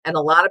And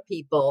a lot of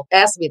people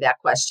ask me that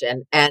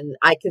question, and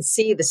I can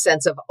see the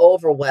sense of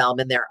overwhelm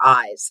in their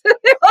eyes.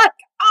 They're like,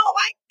 oh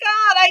my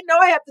God, I know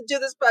I have to do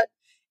this, but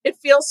it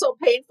feels so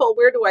painful.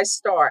 Where do I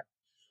start?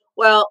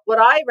 Well, what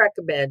I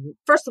recommend,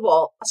 first of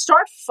all,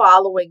 start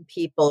following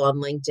people on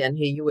LinkedIn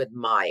who you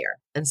admire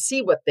and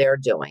see what they're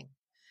doing.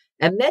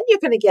 And then you're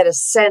going to get a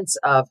sense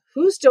of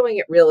who's doing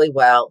it really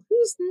well,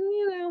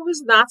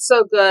 who's not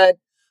so good,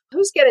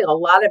 who's getting a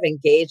lot of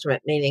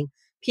engagement, meaning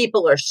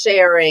people are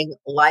sharing,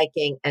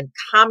 liking, and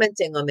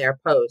commenting on their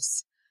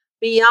posts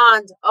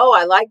beyond, oh,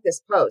 I like this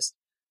post.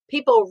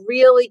 People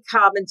really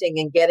commenting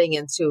and getting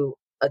into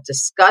a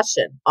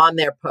discussion on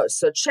their posts.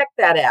 So check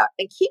that out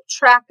and keep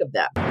track of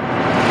them.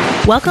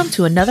 Welcome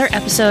to another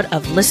episode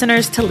of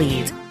Listeners to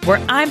Leads,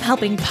 where I'm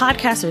helping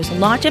podcasters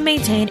launch and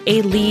maintain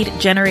a lead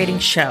generating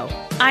show.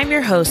 I'm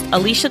your host,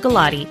 Alicia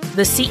Galati,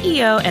 the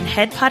CEO and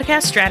head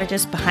podcast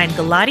strategist behind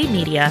Galati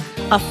Media,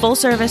 a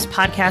full-service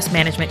podcast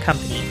management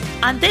company.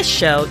 On this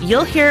show,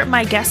 you'll hear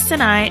my guests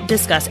and I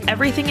discuss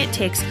everything it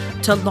takes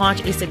to launch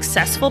a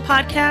successful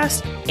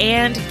podcast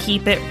and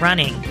keep it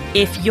running.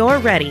 If you're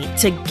ready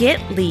to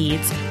get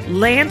leads,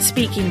 land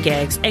speaking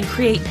gigs, and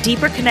create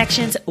deeper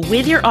connections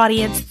with your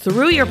audience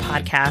through your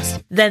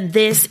podcast, then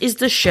this is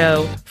the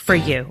show for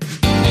you.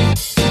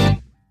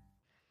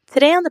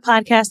 Today on the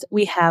podcast,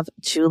 we have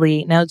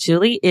Julie. Now,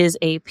 Julie is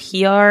a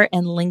PR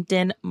and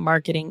LinkedIn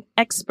marketing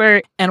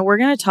expert, and we're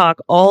going to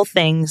talk all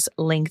things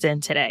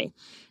LinkedIn today.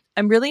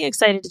 I'm really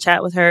excited to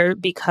chat with her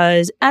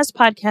because as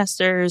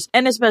podcasters,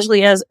 and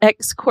especially as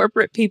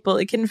ex-corporate people,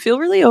 it can feel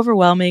really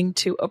overwhelming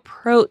to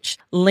approach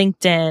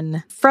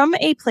LinkedIn from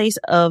a place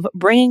of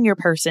bringing your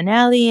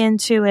personality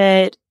into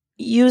it,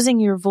 using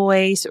your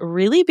voice,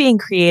 really being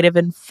creative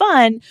and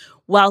fun,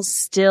 while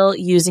still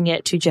using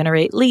it to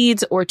generate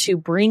leads or to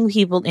bring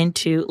people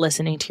into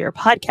listening to your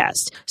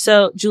podcast.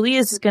 So Julie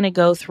is going to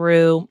go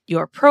through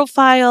your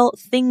profile,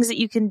 things that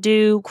you can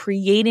do,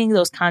 creating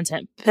those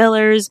content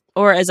pillars,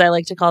 or as I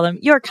like to call them,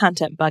 your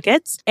content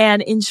buckets,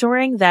 and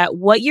ensuring that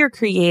what you're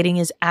creating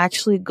is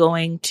actually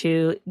going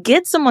to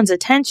get someone's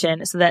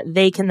attention so that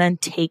they can then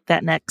take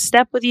that next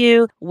step with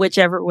you,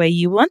 whichever way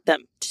you want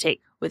them to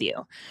take with you.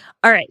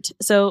 All right.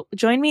 So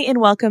join me in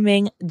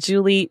welcoming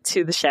Julie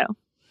to the show.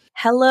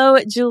 Hello,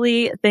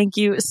 Julie. Thank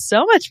you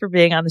so much for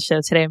being on the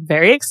show today. I'm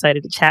very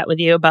excited to chat with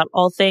you about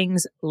all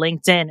things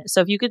LinkedIn. So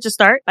if you could just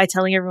start by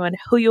telling everyone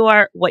who you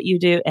are, what you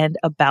do, and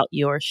about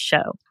your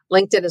show.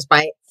 LinkedIn is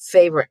my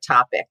favorite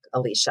topic,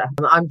 Alicia.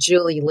 I'm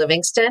Julie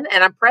Livingston,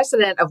 and I'm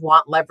president of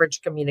Want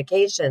Leverage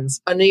Communications,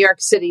 a New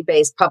York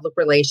City-based public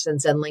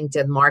relations and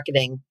LinkedIn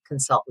marketing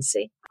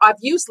consultancy. I've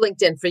used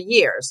LinkedIn for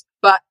years,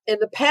 but in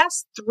the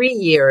past 3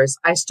 years,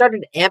 I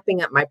started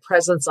amping up my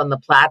presence on the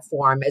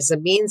platform as a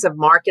means of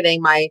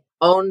marketing my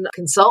own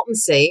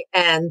consultancy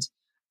and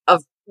a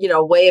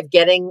way of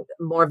getting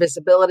more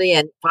visibility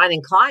and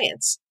finding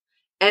clients.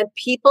 And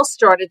people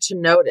started to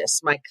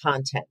notice my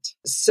content.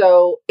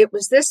 So it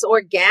was this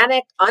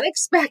organic,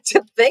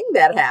 unexpected thing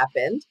that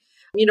happened.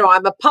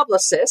 I'm a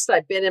publicist.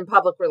 I've been in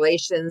public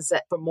relations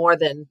for more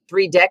than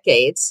 3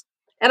 decades.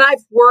 And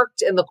I've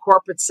worked in the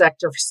corporate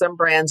sector for some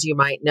brands you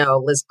might know,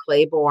 Liz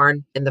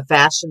Claiborne in the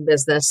fashion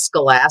business,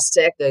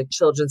 Scholastic, the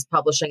children's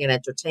publishing and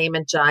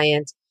entertainment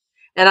giant.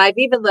 And I've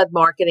even led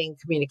marketing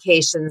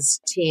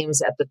communications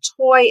teams at the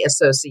Toy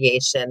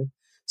Association.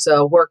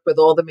 So worked with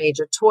all the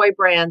major toy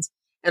brands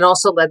and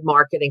also led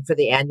marketing for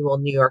the annual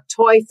New York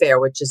Toy Fair,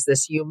 which is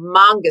this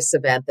humongous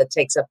event that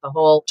takes up the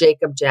whole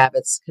Jacob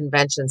Javits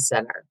Convention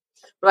Center.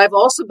 But I've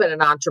also been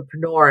an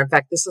entrepreneur. In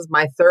fact, this is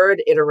my 3rd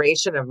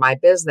iteration of my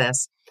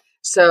business.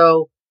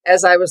 So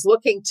as I was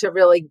looking to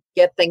really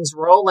get things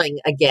rolling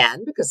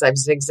again, because I've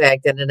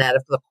zigzagged in and out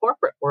of the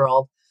corporate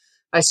world,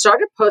 I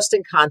started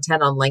posting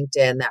content on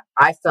LinkedIn that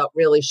I felt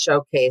really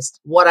showcased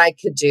what I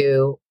could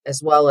do,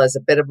 as well as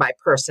a bit of my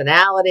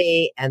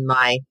personality and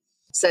my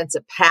sense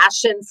of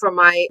passion for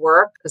my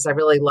work, because I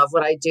really love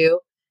what I do,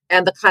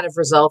 and the kind of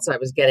results I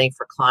was getting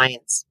for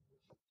clients.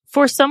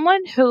 For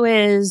someone who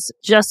is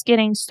just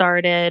getting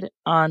started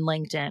on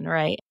LinkedIn,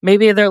 right?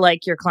 Maybe they're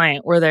like your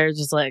client where they're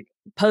just like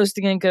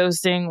posting and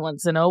ghosting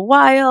once in a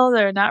while.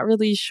 They're not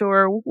really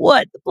sure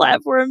what the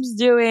platform's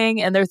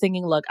doing. And they're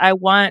thinking, look, I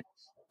want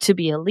to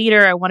be a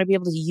leader. I want to be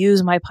able to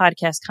use my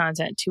podcast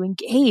content to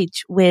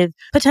engage with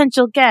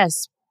potential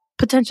guests,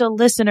 potential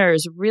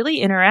listeners, really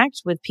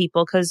interact with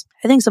people. Because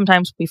I think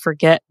sometimes we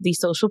forget the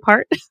social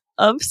part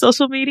of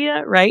social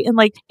media, right? And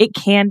it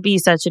can be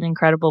such an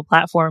incredible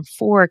platform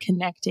for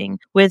connecting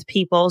with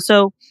people.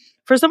 So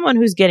for someone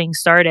who's getting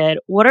started,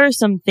 what are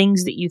some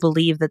things that you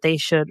believe that they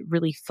should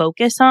really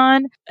focus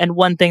on? And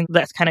one thing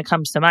that kind of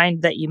comes to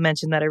mind that you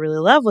mentioned that I really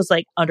love was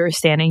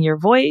understanding your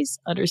voice,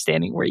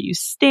 understanding where you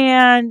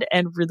stand,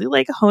 and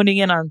really honing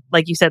in on,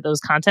 like you said, those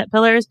content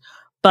pillars.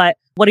 But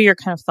what are your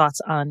kind of thoughts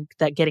on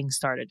that getting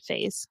started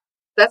phase?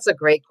 That's a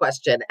great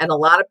question. And a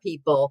lot of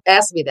people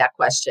ask me that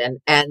question,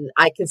 and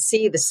I can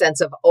see the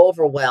sense of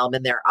overwhelm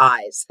in their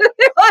eyes. They're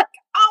like,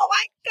 oh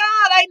my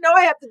God, I know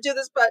I have to do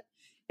this, but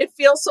it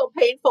feels so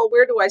painful.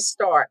 Where do I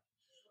start?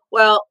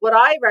 Well, what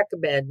I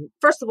recommend,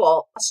 first of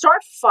all,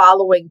 start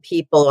following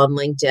people on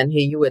LinkedIn who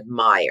you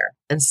admire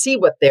and see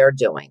what they're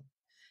doing.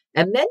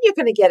 And then you're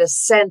going to get a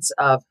sense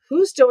of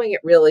who's doing it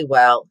really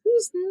well,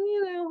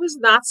 who's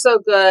not so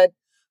good,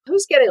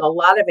 who's getting a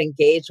lot of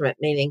engagement,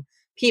 meaning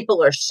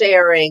people are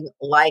sharing,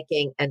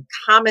 liking, and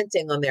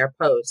commenting on their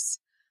posts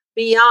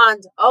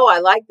beyond, oh, I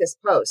like this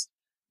post.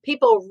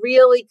 People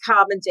really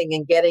commenting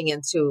and getting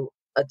into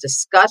a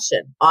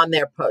discussion on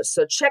their posts.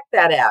 So check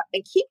that out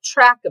and keep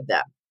track of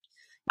them.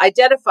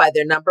 Identify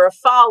their number of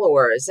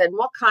followers and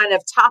what kind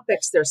of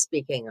topics they're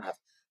speaking of,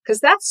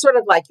 because that's sort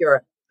of like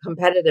your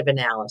competitive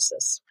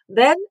analysis.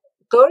 Then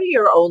go to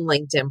your own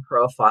LinkedIn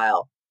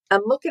profile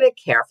and look at it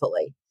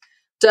carefully.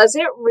 Does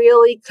it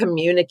really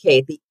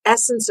communicate the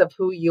essence of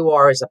who you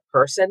are as a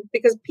person?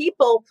 Because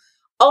people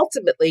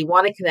ultimately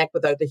want to connect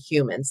with other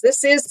humans.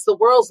 This is the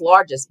world's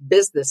largest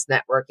business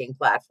networking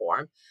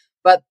platform.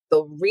 But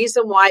the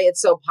reason why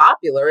it's so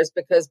popular is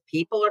because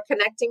people are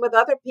connecting with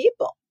other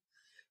people.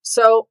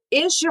 So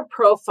is your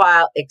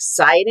profile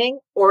exciting,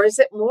 or is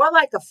it more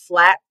like a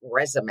flat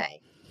resume?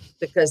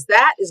 Because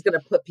that is going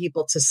to put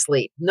people to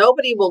sleep.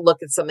 Nobody will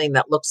look at something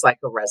that looks like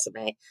a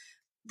resume.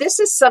 This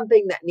is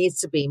something that needs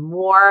to be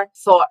more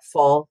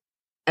thoughtful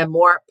and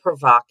more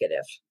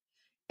provocative.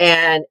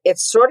 And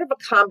it's sort of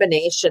a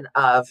combination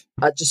of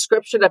a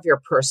description of your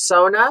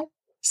persona,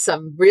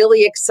 some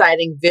really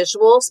exciting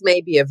visuals,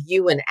 maybe of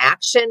you in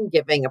action,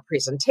 giving a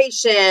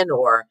presentation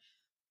or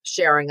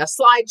sharing a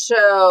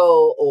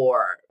slideshow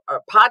or a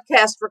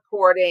podcast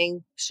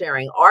recording,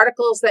 sharing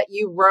articles that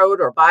you wrote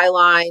or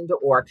bylined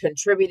or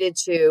contributed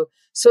to.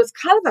 So it's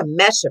kind of a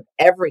mesh of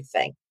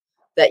everything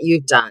that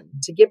you've done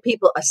to give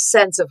people a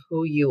sense of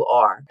who you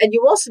are. And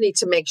you also need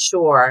to make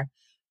sure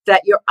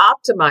that you're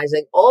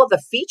optimizing all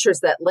the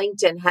features that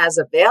LinkedIn has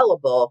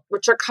available,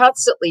 which are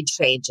constantly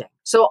changing.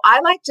 So I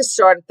like to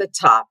start at the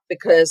top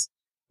because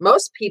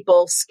most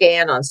people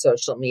scan on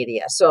social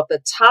media. So if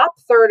the top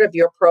third of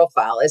your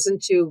profile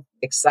isn't too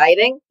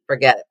exciting,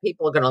 forget it.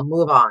 People are going to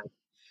move on.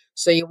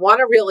 So you want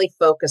to really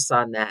focus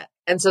on that.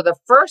 And so the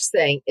first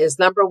thing is,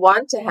 number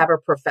one, to have a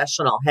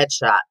professional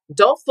headshot.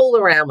 Don't fool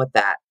around with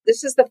that.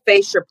 This is the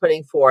face you're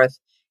putting forth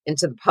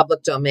into the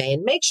public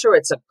domain. Make sure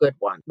it's a good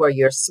one where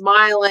you're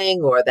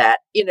smiling or that,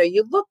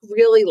 you look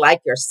really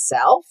like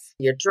yourself.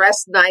 You're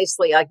dressed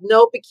nicely, like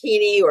no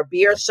bikini or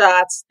beer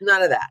shots,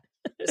 none of that.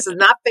 This is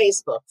not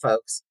Facebook,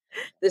 folks.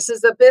 This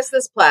is a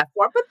business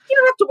platform, but you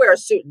don't have to wear a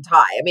suit and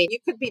tie. I mean, you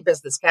could be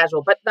business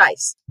casual, but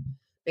nice.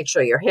 Make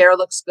sure your hair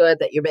looks good,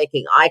 that you're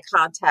making eye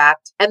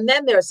contact. And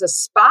then there's a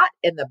spot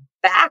in the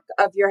back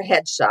of your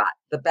headshot,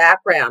 the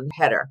background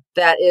header,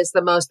 that is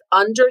the most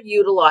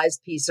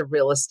underutilized piece of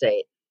real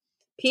estate.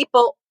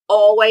 People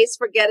always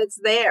forget it's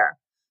there.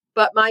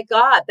 But my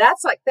God, that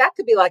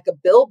could be like a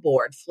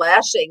billboard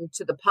flashing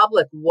to the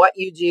public what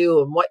you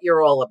do and what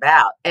you're all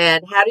about.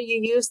 And how do you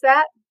use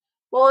that?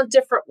 Well, in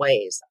different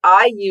ways.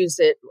 I use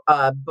it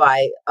I've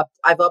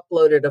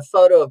uploaded a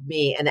photo of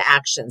me in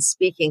action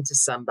speaking to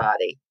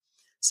somebody,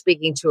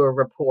 speaking to a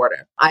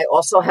reporter. I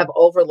also have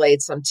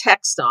overlaid some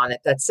text on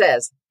it that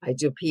says, I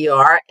do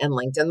PR and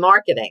LinkedIn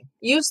marketing.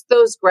 Use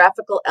those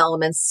graphical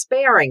elements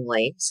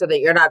sparingly so that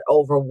you're not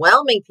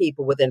overwhelming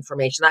people with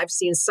information. I've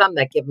seen some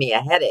that give me a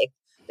headache.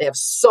 They have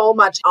so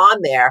much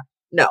on there.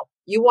 No,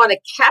 you want to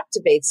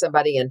captivate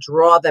somebody and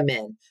draw them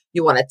in.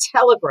 You want to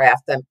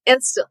telegraph them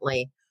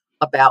instantly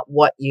about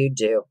what you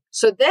do.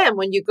 So then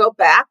when you go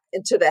back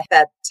into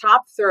that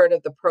top third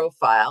of the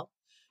profile,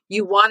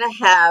 you want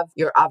to have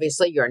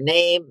obviously your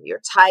name, your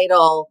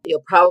title.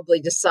 You'll probably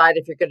decide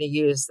if you're going to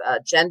use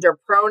gender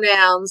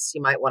pronouns.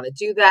 You might want to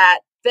do that.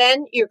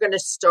 Then you're going to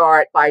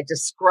start by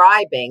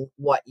describing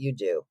what you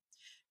do.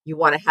 You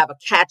want to have a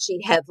catchy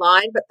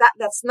headline, but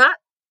that's not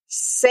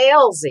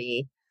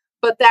salesy,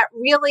 but that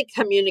really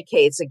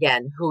communicates,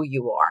 again, who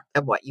you are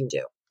and what you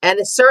do. And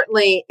it's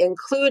certainly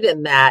include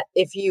in that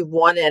if you've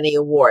won any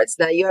awards.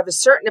 Now, you have a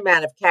certain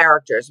amount of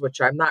characters, which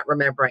I'm not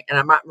remembering, and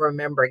I'm not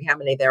remembering how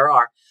many there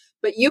are.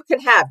 But you can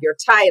have your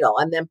title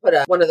and then put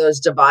one of those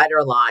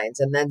divider lines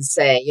and then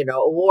say,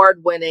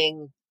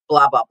 award-winning,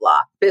 blah, blah,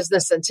 blah,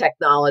 business and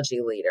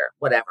technology leader,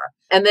 whatever.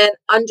 And then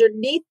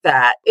underneath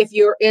that, if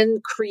you're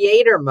in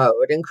creator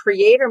mode, and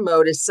creator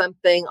mode is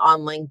something on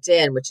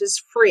LinkedIn, which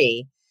is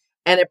free,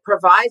 and it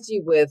provides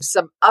you with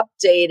some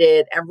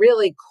updated and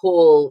really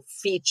cool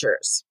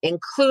features,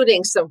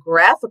 including some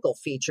graphical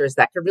features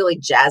that could really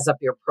jazz up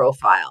your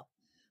profile.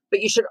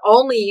 But you should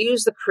only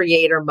use the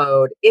creator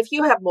mode if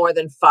you have more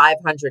than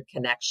 500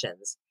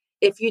 connections.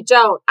 If you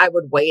don't, I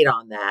would wait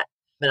on that.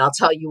 And I'll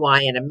tell you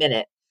why in a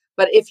minute.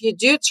 But if you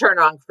do turn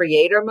on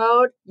creator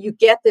mode, you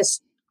get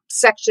this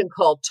section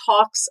called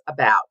Talks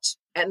About.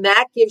 And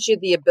that gives you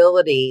the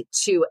ability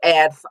to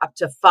add up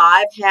to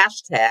 5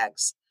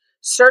 hashtags,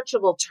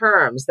 searchable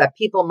terms that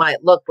people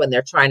might look when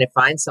they're trying to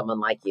find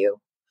someone like you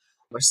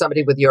or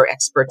somebody with your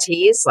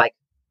expertise, like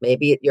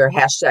maybe your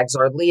hashtags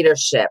are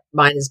leadership.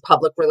 Mine is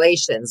public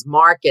relations,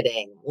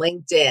 marketing,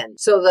 LinkedIn.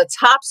 So the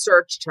top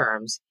search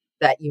terms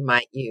that you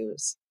might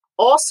use.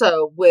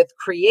 Also, with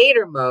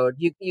creator mode,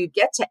 you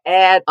get to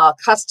add a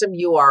custom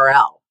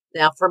URL.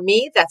 Now, for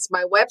me, that's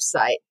my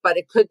website, but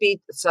it could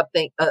be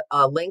something,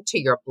 a link to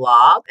your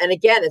blog. And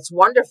again, it's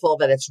wonderful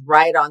that it's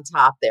right on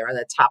top there in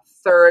the top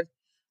third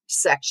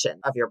section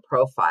of your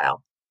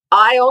profile.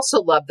 I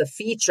also love the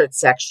featured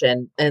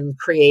section in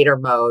creator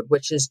mode,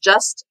 which is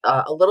just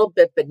a little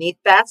bit beneath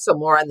that. So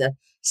more on the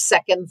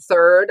second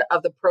third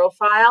of the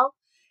profile.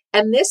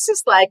 And this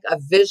is like a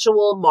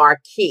visual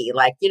marquee.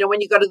 Like,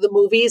 when you go to the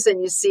movies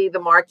and you see the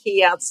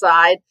marquee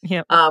outside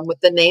with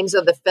the names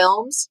of the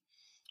films.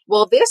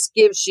 Well, this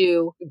gives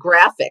you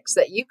graphics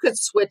that you could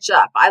switch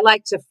up. I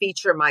like to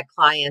feature my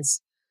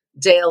clients'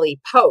 daily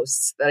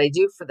posts that I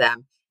do for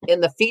them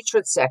in the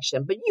featured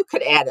section, but you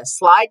could add a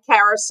slide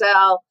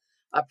carousel,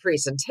 a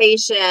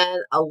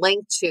presentation, a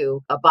link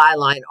to a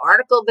byline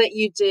article that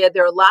you did.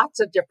 There are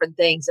lots of different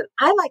things. And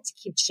I like to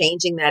keep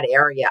changing that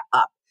area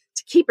up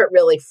to keep it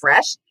really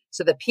fresh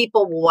so that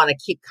people will want to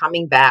keep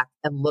coming back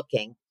and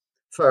looking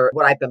for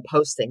what I've been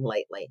posting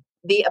lately.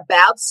 The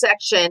About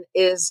section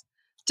is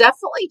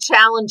definitely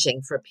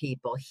challenging for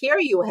people. Here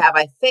you have,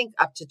 I think,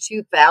 up to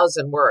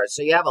 2,000 words.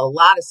 So you have a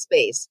lot of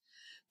space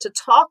to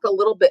talk a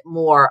little bit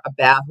more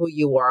about who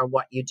you are and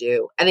what you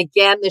do. And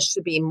again, this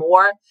should be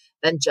more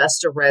than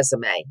just a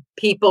resume.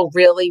 People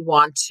really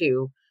want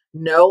to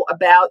know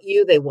about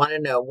you. They want to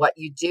know what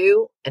you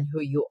do and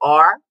who you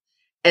are.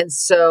 And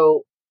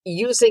so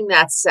using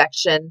that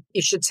section,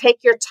 you should take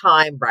your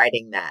time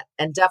writing that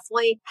and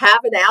definitely have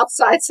an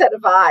outside set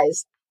of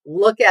eyes.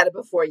 Look at it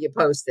before you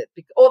post it,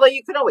 although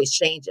you can always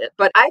change it.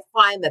 But I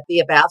find that the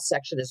About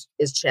section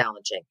is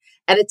challenging,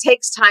 and it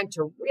takes time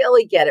to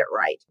really get it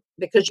right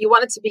because you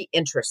want it to be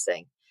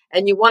interesting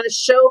and you want to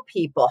show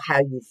people how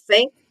you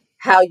think,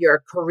 how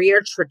your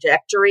career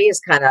trajectory is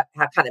kind of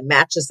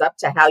matches up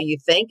to how you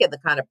think and the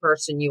kind of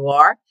person you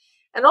are,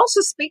 and also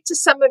speak to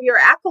some of your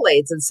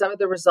accolades and some of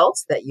the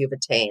results that you've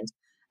attained,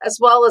 as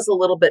well as a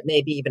little bit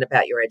maybe even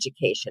about your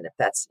education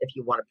if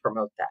you want to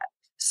promote that.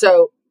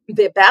 So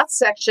the About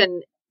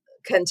section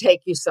can take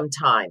you some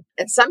time.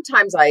 And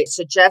sometimes I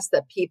suggest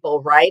that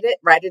people write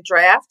a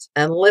draft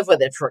and live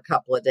with it for a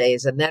couple of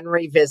days and then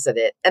revisit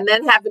it and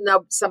then have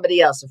somebody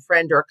else, a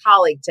friend or a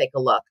colleague, take a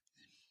look.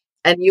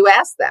 And you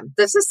ask them,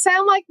 does this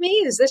sound like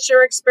me? Is this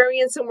your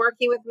experience in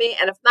working with me?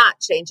 And if not,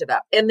 change it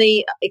up. In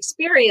the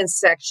experience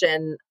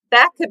section,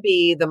 that could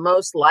be the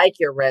most like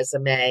your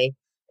resume,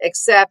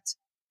 except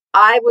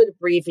I would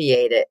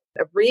abbreviate it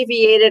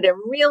and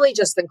really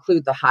just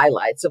include the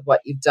highlights of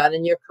what you've done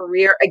in your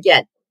career.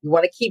 Again, you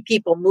want to keep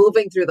people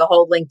moving through the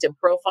whole LinkedIn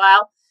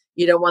profile.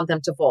 You don't want them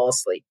to fall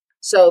asleep.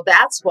 So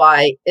that's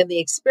why in the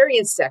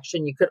experience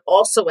section, you could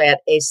also add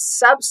a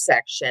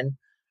subsection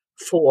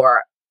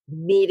for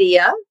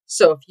media.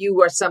 So if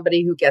you are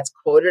somebody who gets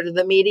quoted in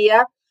the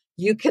media,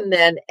 you can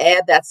then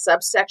add that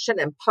subsection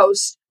and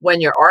post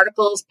when your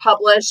article is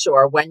published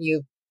or when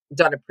you've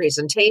done a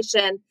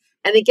presentation.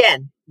 And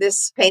again,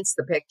 this paints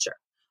the picture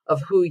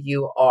of who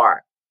you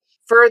are.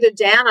 Further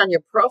down on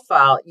your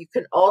profile, you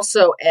can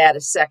also add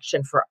a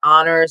section for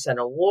honors and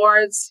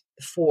awards,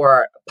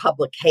 for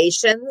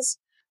publications.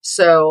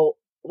 So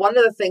one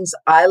of the things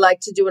I like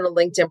to do in a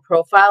LinkedIn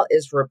profile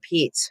is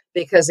repeat,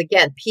 because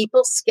again,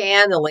 people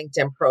scan the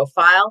LinkedIn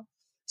profile.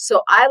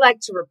 So I like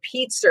to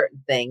repeat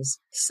certain things,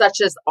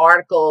 such as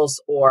articles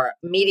or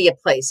media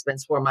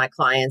placements where my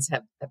clients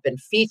have been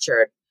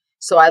featured.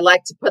 So I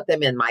like to put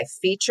them in my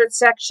featured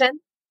section.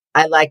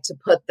 I like to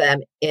put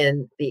them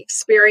in the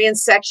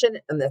experience section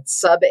in the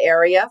sub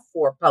area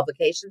for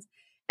publications.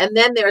 And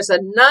then there's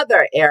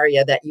another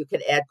area that you can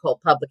add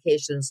called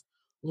publications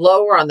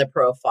lower on the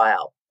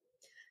profile.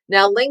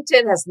 Now,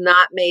 LinkedIn has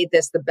not made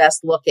this the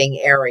best looking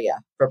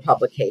area for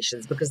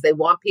publications because they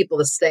want people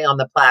to stay on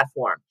the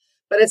platform,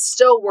 but it's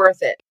still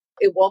worth it.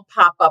 It won't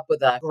pop up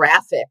with a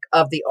graphic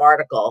of the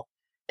article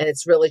and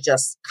it's really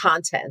just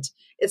content.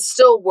 It's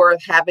still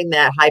worth having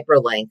that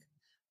hyperlink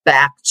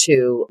back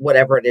to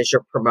whatever it is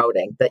you're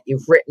promoting that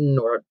you've written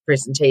or a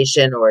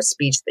presentation or a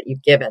speech that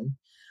you've given.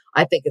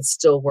 I think it's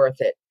still worth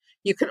it.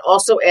 You can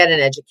also add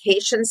an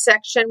education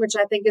section, which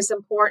I think is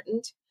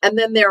important. And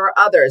then there are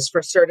others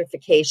for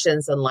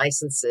certifications and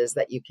licenses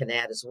that you can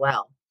add as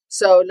well.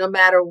 So no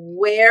matter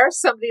where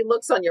somebody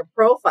looks on your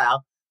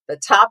profile, the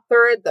top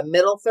third, the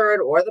middle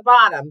third, or the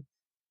bottom,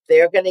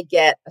 they're going to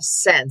get a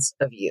sense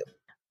of you.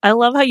 I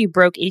love how you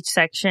broke each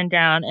section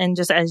down. And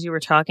just as you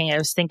were talking, I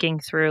was thinking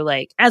through,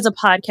 like, as a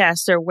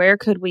podcaster, where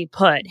could we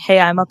put,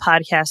 hey, I'm a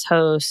podcast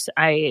host.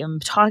 I am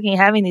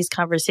having these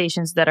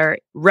conversations that are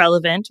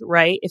relevant,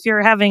 right? If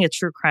you're having a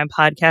true crime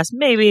podcast,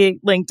 maybe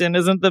LinkedIn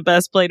isn't the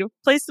best place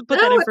to put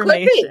that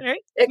information. It could be.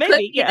 Right? It maybe,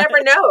 could, you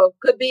never know. It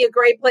could be a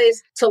great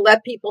place to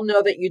let people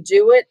know that you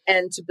do it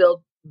and to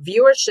build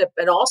viewership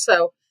and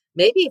also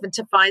maybe even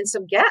to find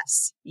some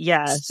guests.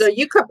 Yes. So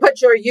you could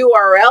put your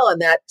URL in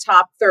that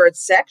top third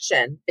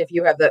section if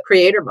you have the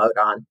creator mode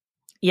on.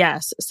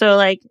 Yes. So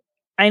like,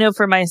 I know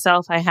for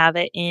myself, I have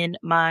it in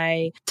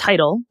my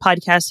title,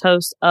 podcast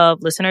host of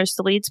Listeners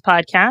to Leads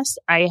podcast.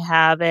 I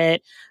have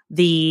it.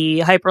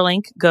 The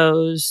hyperlink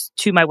goes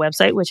to my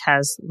website, which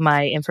has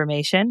my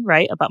information,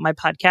 right, about my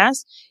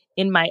podcast.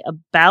 In my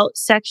About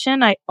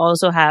section, I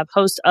also have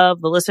host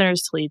of the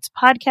Listeners to Leads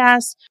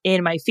podcast.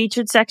 In my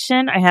featured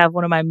section, I have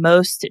one of my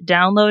most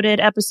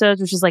downloaded episodes,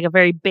 which is like a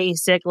very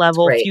basic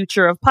level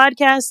future of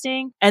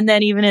podcasting. And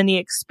then even in the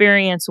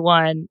experience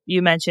one,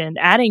 you mentioned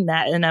adding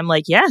that. And I'm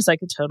like, yes, I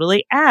could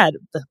totally add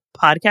the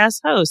podcast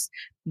host.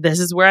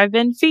 This is where I've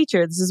been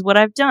featured. This is what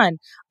I've done.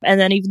 And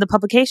then even the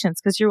publications,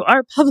 because you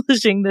are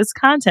publishing this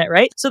content,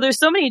 right? So there's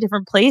so many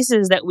different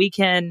places that we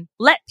can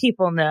let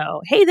people know,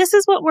 hey, this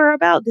is what we're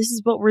about. This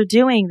is what we're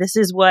doing. This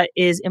is what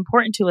is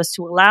important to us,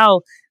 to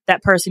allow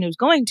that person who's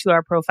going to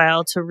our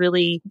profile to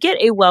really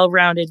get a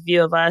well-rounded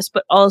view of us,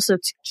 but also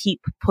to keep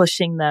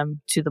pushing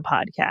them to the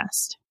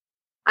podcast.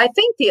 I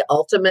think the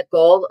ultimate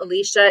goal,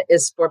 Alicia,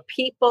 is for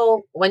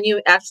people, when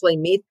you actually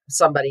meet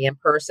somebody in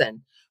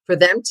person, for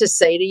them to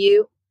say to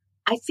you,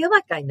 I feel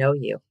like I know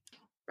you,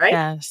 right?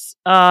 Yes.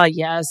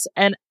 Yes.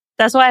 And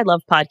that's why I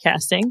love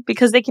podcasting,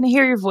 because they can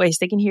hear your voice.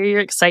 They can hear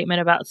your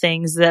excitement about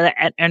things,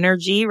 that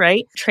energy,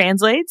 right,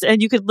 translates.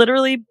 And you could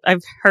literally,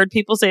 I've heard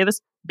people say this,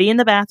 be in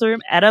the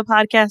bathroom at a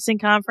podcasting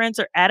conference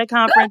or at a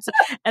conference.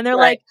 And they're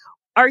like,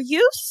 are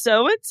you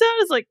so-and-so?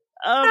 It's like,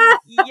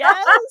 yes.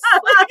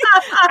 Like,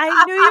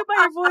 I knew you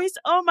by your voice.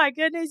 Oh my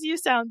goodness. You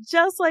sound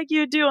just like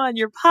you do on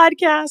your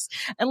podcast.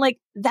 And like,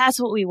 that's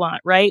what we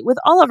want, right? With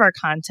all of our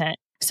content.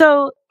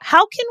 So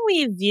how can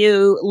we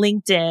view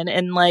LinkedIn,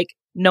 and like,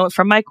 know it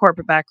from my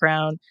corporate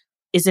background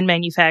is in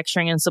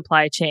manufacturing and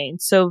supply chain.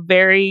 So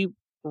very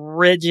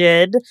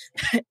rigid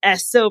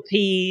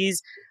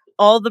SOPs,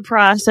 all the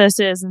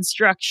processes and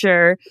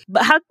structure.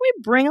 But how can we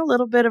bring a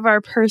little bit of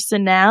our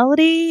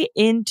personality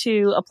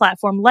into a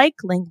platform like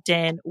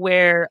LinkedIn,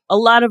 where a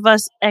lot of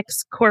us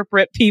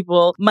ex-corporate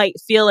people might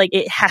feel like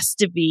it has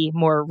to be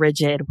more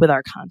rigid with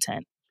our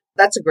content?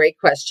 That's a great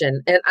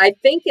question. And I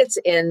think it's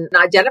in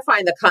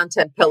identifying the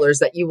content pillars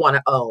that you want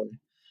to own.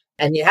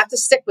 And you have to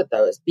stick with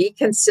those. Be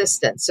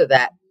consistent so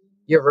that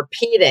you're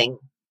repeating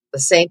the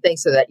same thing,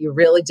 so that you're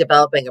really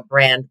developing a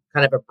brand,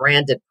 kind of a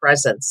branded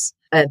presence,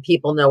 and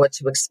people know what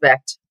to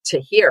expect to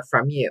hear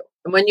from you.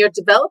 And when you're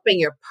developing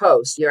your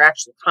post, your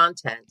actual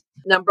content,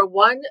 number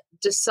one,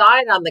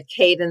 decide on the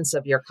cadence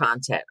of your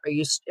content.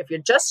 If you're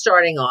just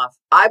starting off,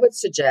 I would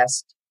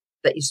suggest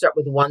that you start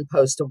with one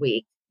post a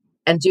week.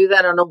 And do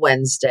that on a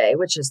Wednesday,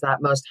 which is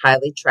that most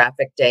highly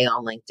trafficked day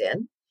on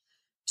LinkedIn.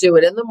 Do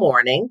it in the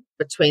morning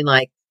between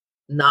like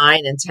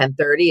 9 and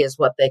 10:30 is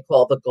what they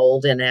call the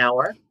golden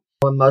hour,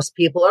 when most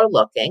people are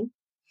looking.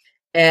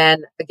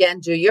 And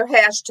again, do your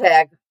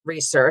hashtag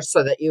research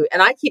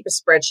and I keep a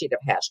spreadsheet of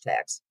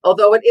hashtags.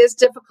 Although it is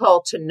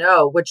difficult to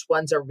know which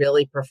ones are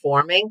really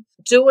performing,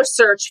 do a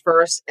search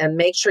first and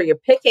make sure you're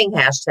picking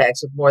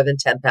hashtags with more than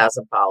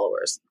 10,000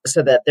 followers,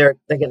 so that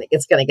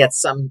it's going to get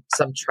some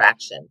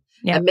traction.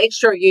 Yeah. And make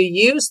sure you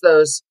use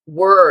those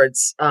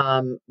words,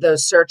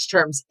 those search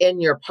terms in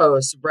your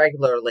posts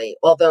regularly.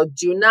 Although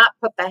do not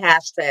put the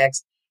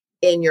hashtags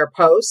in your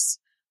posts.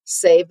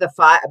 Save the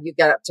 5. You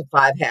got up to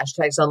 5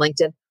 hashtags on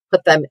LinkedIn.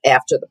 Put them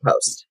after the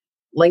post.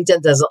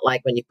 LinkedIn doesn't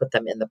like when you put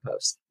them in the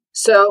post.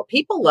 So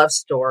people love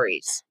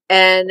stories.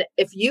 And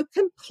if you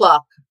can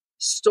pluck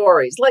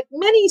stories, like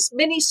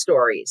many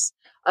stories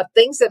of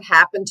things that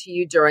happen to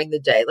you during the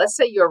day. Let's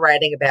say you're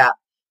writing about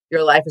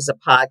your life as a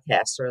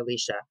podcaster,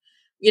 Alicia.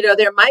 You know,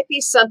 there might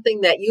be something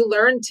that you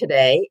learned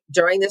today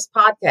during this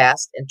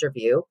podcast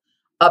interview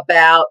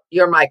about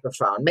your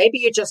microphone. Maybe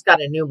you just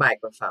got a new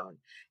microphone,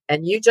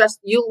 and you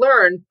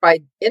learned by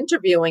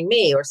interviewing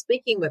me or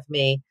speaking with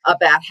me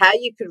about how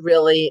you could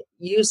really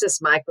use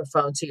this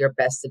microphone to your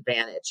best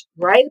advantage.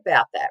 Write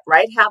about that.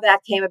 Write how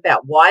that came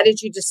about. Why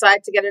did you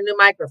decide to get a new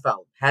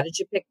microphone? How did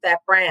you pick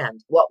that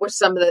brand? What were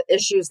some of the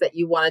issues that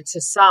you wanted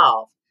to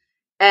solve?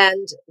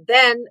 And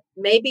then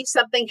maybe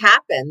something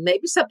happened.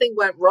 Maybe something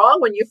went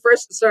wrong when you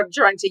first started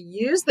trying to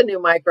use the new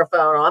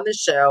microphone on the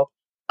show.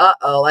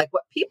 Like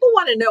what people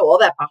want to know, all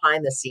that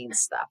behind the scenes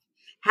stuff.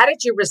 How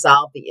did you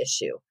resolve the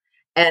issue?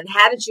 And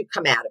how did you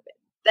come out of it?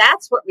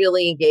 That's what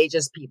really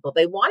engages people.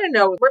 They want to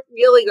know what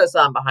really goes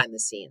on behind the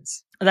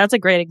scenes. That's a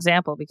great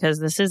example, because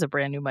this is a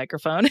brand new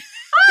microphone.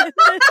 How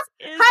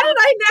did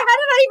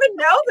I even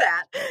know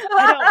that?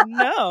 I don't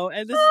know.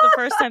 And this is the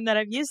first time that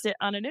I've used it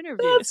on an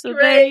interview. That's so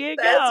great. There you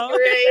go. That's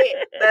great.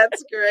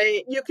 That's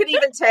great. You can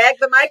even tag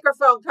the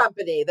microphone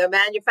company, the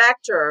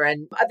manufacturer,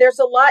 and there's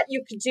a lot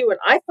you can do. And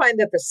I find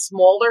that the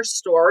smaller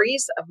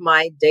stories of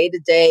my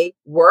day-to-day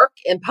work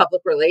in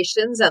public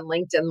relations and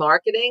LinkedIn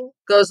marketing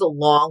goes a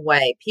long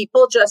way.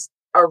 People just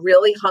are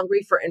really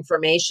hungry for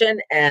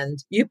information, and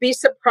you'd be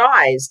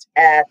surprised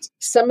at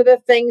some of the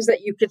things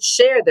that you could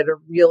share that are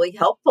really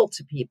helpful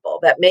to people,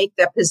 that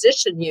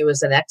position you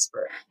as an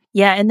expert.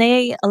 Yeah. And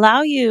they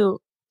allow you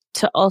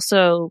to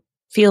also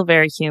feel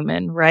very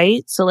human,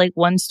 right? So like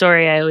one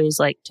story I always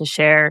like to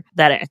share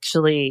that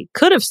actually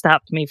could have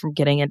stopped me from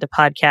getting into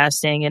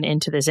podcasting and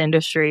into this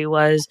industry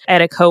was I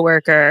had a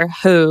coworker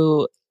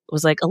who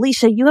was like,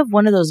 Alicia, you have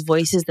one of those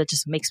voices that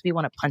just makes me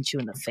want to punch you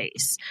in the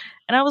face.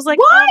 And I was like,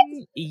 What?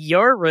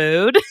 You're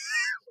rude.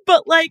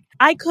 But like,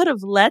 I could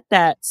have let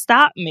that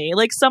stop me.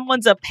 Like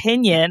someone's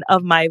opinion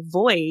of my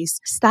voice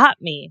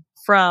stopped me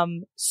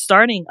from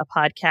starting a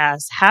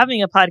podcast,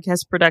 having a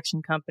podcast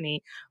production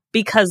company,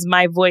 because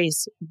my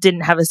voice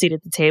didn't have a seat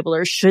at the table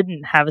or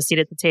shouldn't have a seat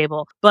at the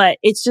table. But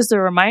it's just a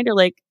reminder,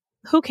 like,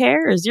 who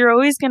cares? You're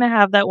always going to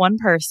have that one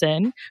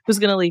person who's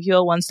going to leave you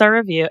a 1-star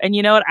review. And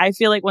you know what? I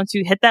feel like once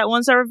you hit that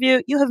 1-star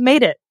review, you have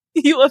made it.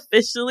 You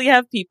officially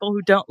have people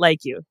who don't like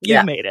you.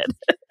 You've made it.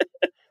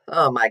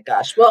 Oh my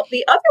gosh. Well,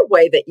 the other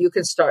way that you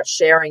can start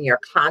sharing your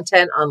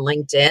content on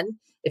LinkedIn,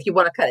 if you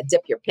want to kind of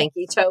dip your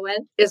pinky toe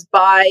in, is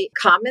by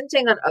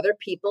commenting on other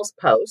people's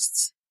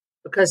posts,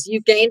 because you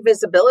gain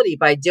visibility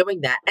by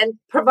doing that, and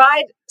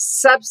provide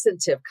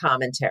substantive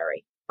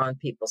commentary on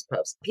people's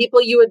posts.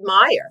 People you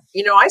admire.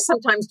 You know, I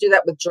sometimes do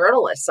that with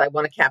journalists I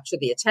want to capture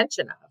the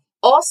attention of.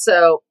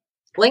 Also,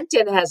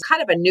 LinkedIn has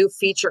kind of a new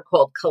feature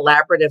called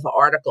collaborative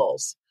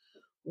articles,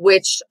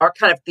 which are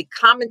kind of the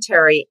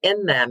commentary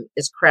in them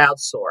is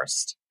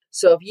crowdsourced.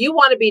 So if you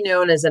want to be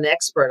known as an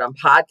expert on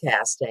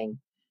podcasting,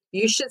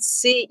 you should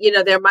see, you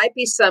know, there might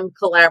be some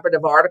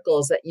collaborative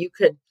articles that you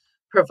could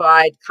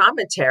provide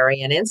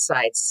commentary and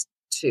insights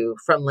to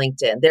from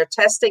LinkedIn. They're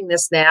testing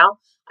this now.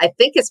 I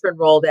think it's been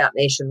rolled out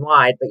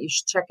nationwide, but you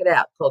should check it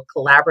out, called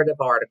collaborative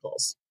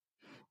articles.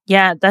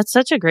 Yeah, that's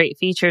such a great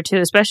feature too,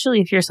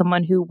 especially if you're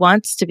someone who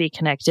wants to be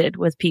connected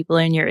with people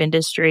in your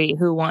industry,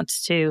 who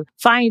wants to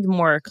find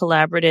more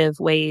collaborative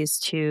ways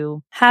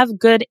to have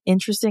good,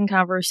 interesting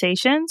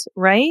conversations,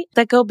 right?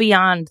 That go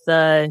beyond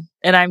and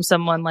I'm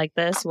someone like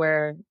this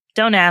where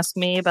don't ask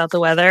me about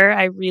the weather.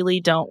 I really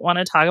don't want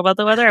to talk about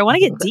the weather. I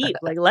want to get deep.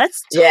 Like,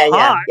 let's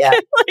talk. Yeah.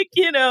 Like,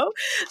 you know,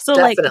 so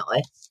definitely.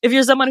 Like, if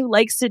you're someone who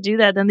likes to do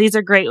that, then these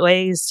are great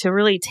ways to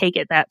really take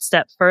it that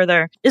step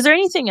further. Is there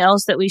anything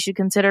else that we should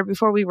consider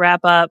before we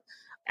wrap up,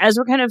 as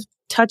we're kind of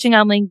touching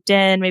on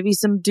LinkedIn, maybe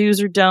some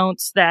do's or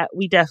don'ts that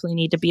we definitely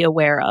need to be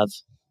aware of?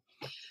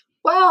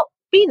 Well,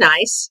 be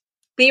nice,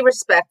 be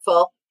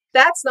respectful.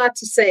 That's not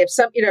to say if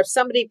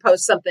somebody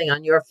posts something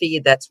on your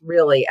feed that's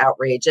really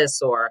outrageous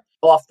or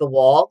off the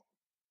wall,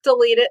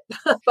 delete it.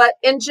 But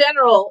in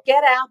general,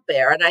 get out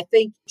there. And I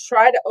think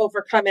try to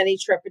overcome any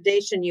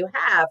trepidation you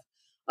have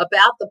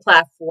about the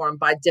platform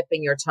by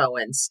dipping your toe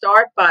in.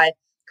 Start by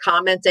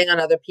commenting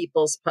on other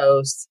people's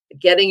posts,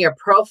 getting your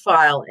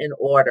profile in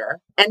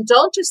order, and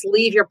don't just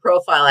leave your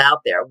profile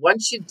out there.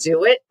 Once you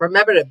do it,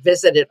 remember to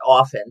visit it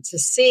often to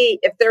see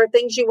if there are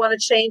things you want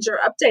to change or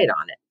update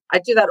on it. I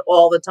do that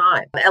all the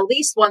time. At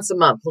least once a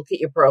month, look at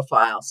your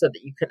profile so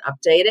that you can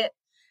update it,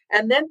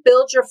 and then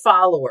build your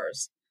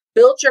followers,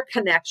 build your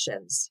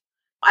connections.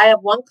 I have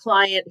one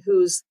client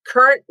whose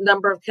current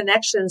number of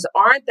connections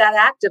aren't that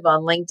active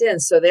on LinkedIn,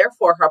 so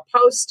therefore her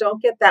posts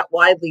don't get that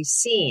widely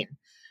seen.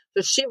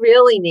 So she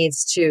really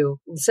needs to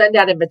send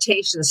out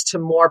invitations to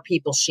more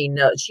people she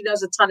knows. She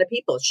knows a ton of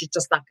people. She's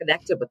just not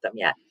connected with them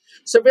yet.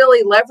 So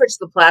really leverage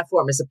the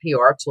platform as a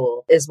PR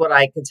tool is what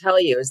I can tell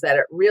you, is that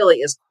it really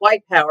is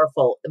quite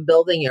powerful in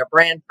building your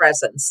brand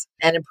presence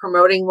and in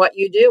promoting what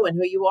you do and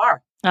who you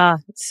are.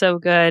 It's so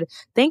good.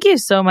 Thank you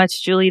so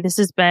much, Julie. This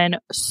has been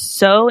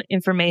so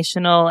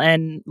informational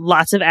and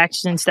lots of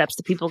action steps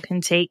that people can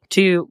take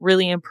to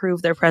really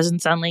improve their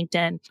presence on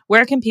LinkedIn.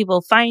 Where can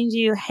people find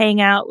you,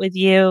 hang out with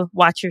you,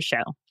 watch your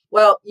show?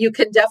 Well, you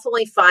can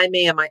definitely find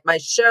me. And my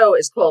show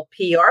is called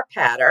PR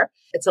Patter.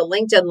 It's a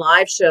LinkedIn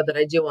live show that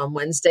I do on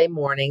Wednesday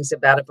mornings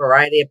about a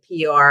variety of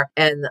PR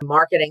and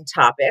marketing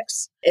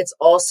topics. It's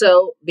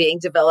also being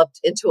developed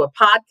into a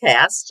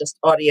podcast, just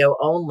audio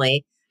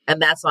only. And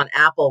that's on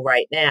Apple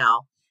right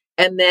now.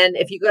 And then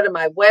if you go to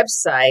my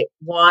website,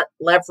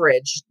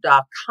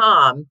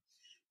 wantleverage.com,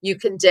 you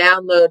can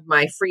download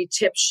my free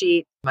tip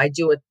sheet. I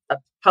do a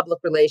public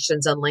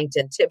relations on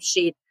LinkedIn tip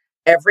sheet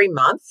every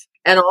month.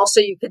 And also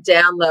you could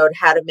download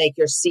how to make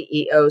your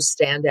CEO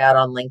stand out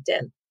on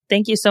LinkedIn.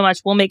 Thank you so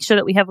much. We'll make sure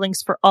that we have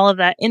links for all of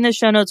that in the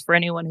show notes for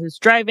anyone who's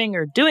driving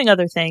or doing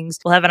other things.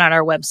 We'll have it on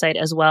our website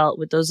as well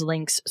with those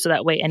links, so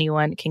that way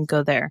anyone can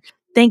go there.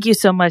 Thank you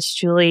so much,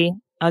 Julie.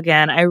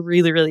 Again, I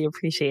really, really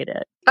appreciate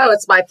it. Oh,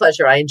 it's my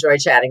pleasure. I enjoy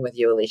chatting with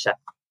you, Alicia.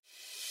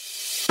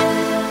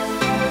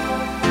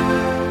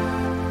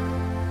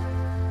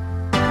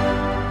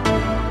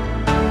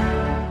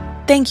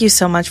 Thank you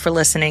so much for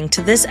listening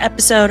to this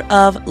episode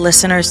of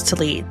Listeners to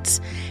Leads.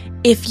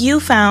 If you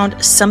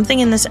found something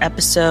in this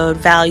episode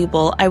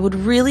valuable, I would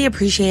really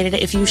appreciate it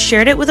if you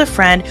shared it with a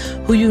friend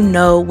who you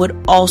know would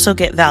also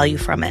get value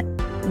from it.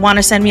 Want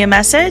to send me a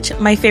message?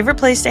 My favorite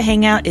place to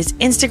hang out is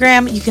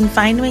Instagram. You can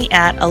find me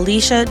at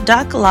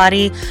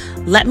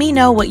alicia.galati. Let me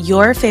know what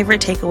your favorite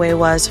takeaway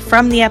was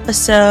from the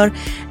episode.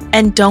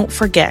 And don't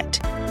forget,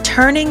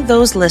 turning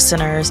those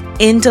listeners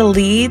into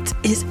leads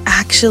is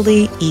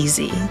actually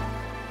easy.